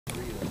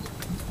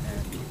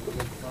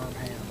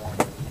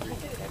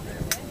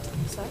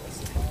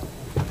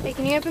Hey,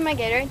 can you open my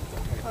Gatorade?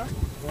 Huh?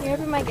 Can you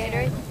open my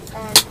Gatorade?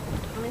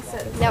 Let me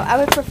set it. No, I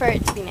would prefer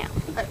it to be now.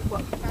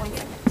 Well, one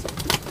second.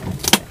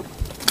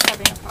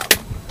 Having a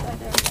problem.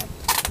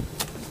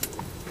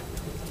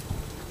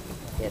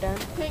 You done?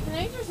 Hey, can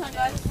I use your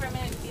sunglasses for a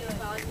minute to see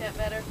if I like that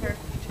better for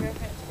future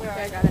reference? Where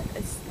Okay, I are got it.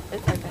 It's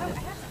open.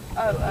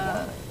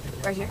 Oh,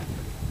 right here.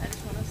 I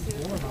just want to see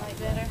what I like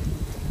better.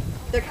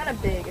 They're kind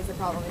of big is the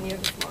problem, and you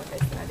have a smaller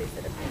face than I do,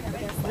 so they're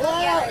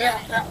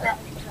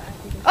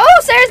Oh,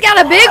 Sarah's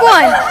got a big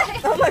one.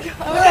 Oh my god.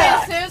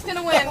 Okay, Sarah's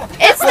gonna win.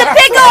 It's the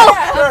pickle.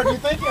 Sarah, do you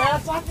think you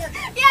have something?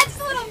 Yeah, just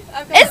a little.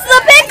 Okay. It's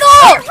the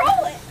pickle.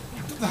 Roll it.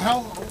 What the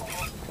hell?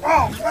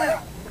 Oh, man.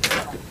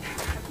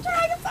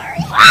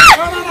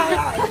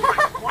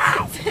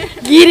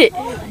 Get it.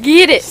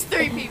 Get it. Just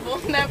 3 people.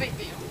 No big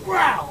deal.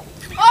 Wow.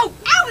 Oh,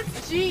 ow!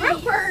 Gee.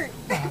 Rupert!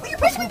 You're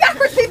pushing me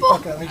backwards, people!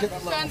 Okay, let me get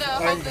that Trying to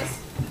level. hold this.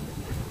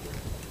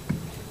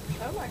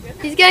 Oh my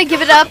goodness. He's gonna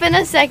give it up in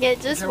a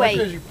second. Just Okay, what you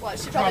do wait. is you Well,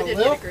 she try probably to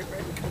did get a lift, grouper.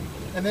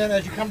 and then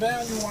as you come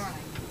down, you whine.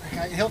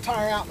 Okay, he'll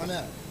tire out in a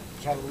minute.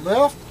 Try to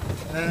lift,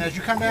 and then as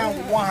you come down,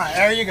 whine.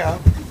 There you go.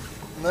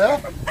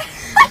 Lift.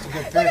 That's a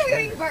good fish.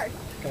 Giving birth.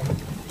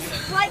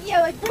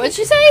 What'd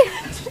she say?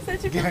 She said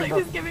she Giving feels like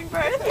birth. he's giving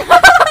birth.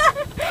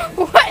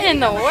 What in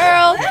the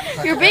world?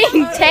 You're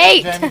being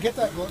taped. Jamie, get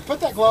that. Put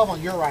that glove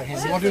on your right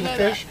hand. You want to do the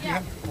fish?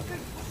 Yeah.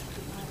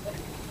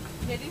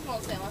 Yeah, these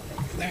won't stay on my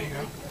face. There you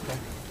go.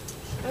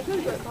 That's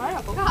really good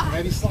pineapple.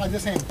 Maybe slide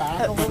this hand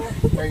back a little.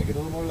 There you get a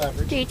little more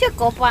leverage. She took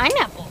a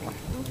pineapple.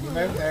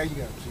 There you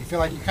go. So you feel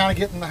like you're kind of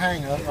getting the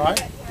hang of it,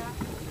 right?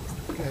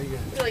 Okay, good.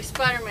 You're like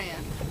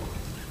Spider-Man.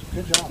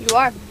 Good job. You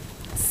are.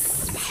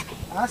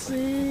 I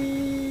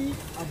see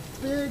a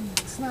big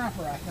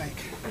snapper, I think.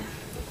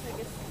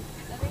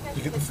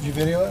 You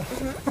video it?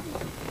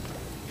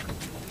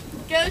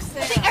 Go,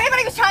 Sarah.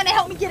 Everybody was trying to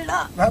help me get it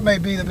up. That may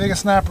be the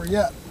biggest snapper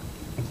yet.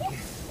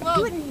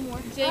 Whoa.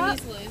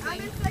 Jamie's losing.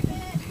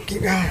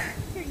 Keep going.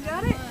 Here, you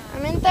got it?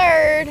 I'm in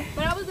third.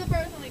 But I was the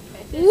first one to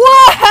catch it.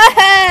 Look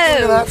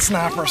at Whoa! that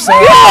snapper,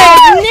 Sarah.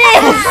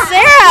 Goodness,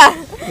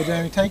 Sarah! Okay,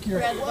 Jamie, take your.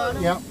 Grab the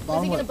bottom. Yep, Was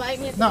bottom he gonna lip. bite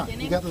me at the No,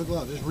 beginning? you got the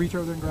glove. Just reach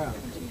over there and grab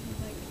it.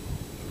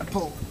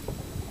 Pull.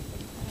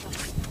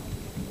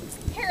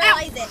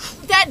 Paralyze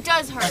it. That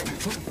does hurt.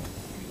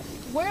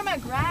 Where am I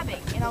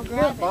grabbing? And I'll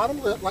grab it.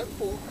 Bottom lip, like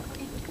before.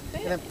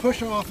 And then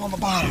push off on the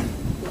bottom.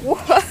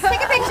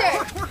 Take a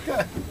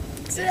picture.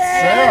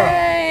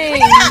 Sarah.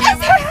 Dang.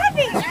 I'm so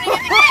happy.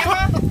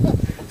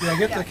 Yeah,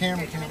 get the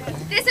camera.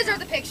 This is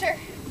the picture.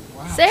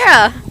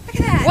 Sarah, Look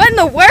at that. what in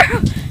the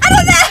world? I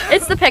don't know.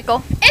 It's the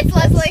pickle. It's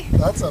Leslie.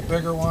 That's a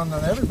bigger one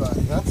than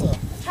everybody. That's a.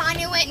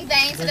 Tanya went in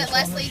vain so that Biggest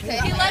one Leslie this could.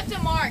 year. He left a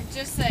mark,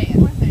 just saying.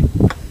 Well,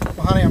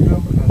 honey, I'm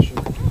doing my best.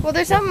 Sugar. Well,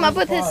 there's something up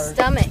with his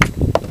stomach.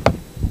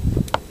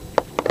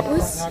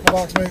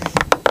 Knucklebox maybe.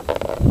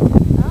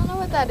 I don't know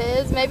what that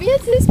is. Maybe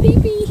it's his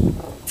pee-pee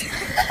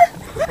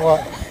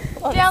What?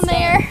 down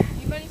there.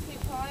 Anybody see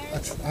pliers?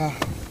 That's,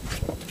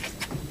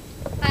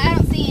 I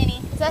don't see any.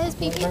 Is that his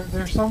pee-pee?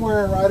 they're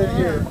somewhere right in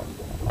here.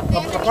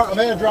 I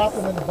may have dropped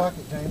them in the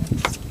bucket, Jamie.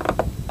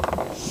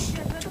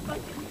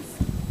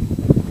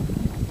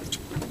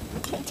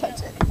 Can't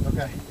touch it.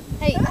 Okay.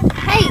 Hey,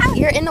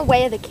 you're in the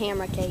way of the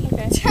camera, Kate.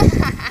 Okay.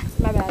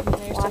 My bad.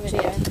 There's the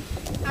video.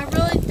 I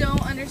really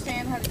don't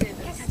understand how to do this.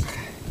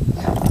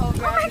 Oh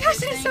my gosh,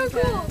 that's so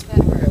cool.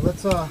 Okay,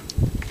 let's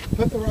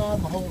put the rod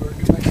in the holder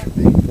and do make it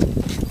big.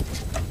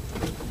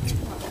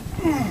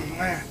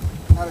 Man,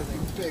 that is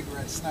a big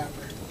red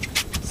snapper.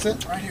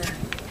 Sit right here.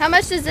 How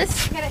much does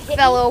this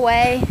fellow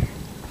weigh?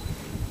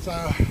 So,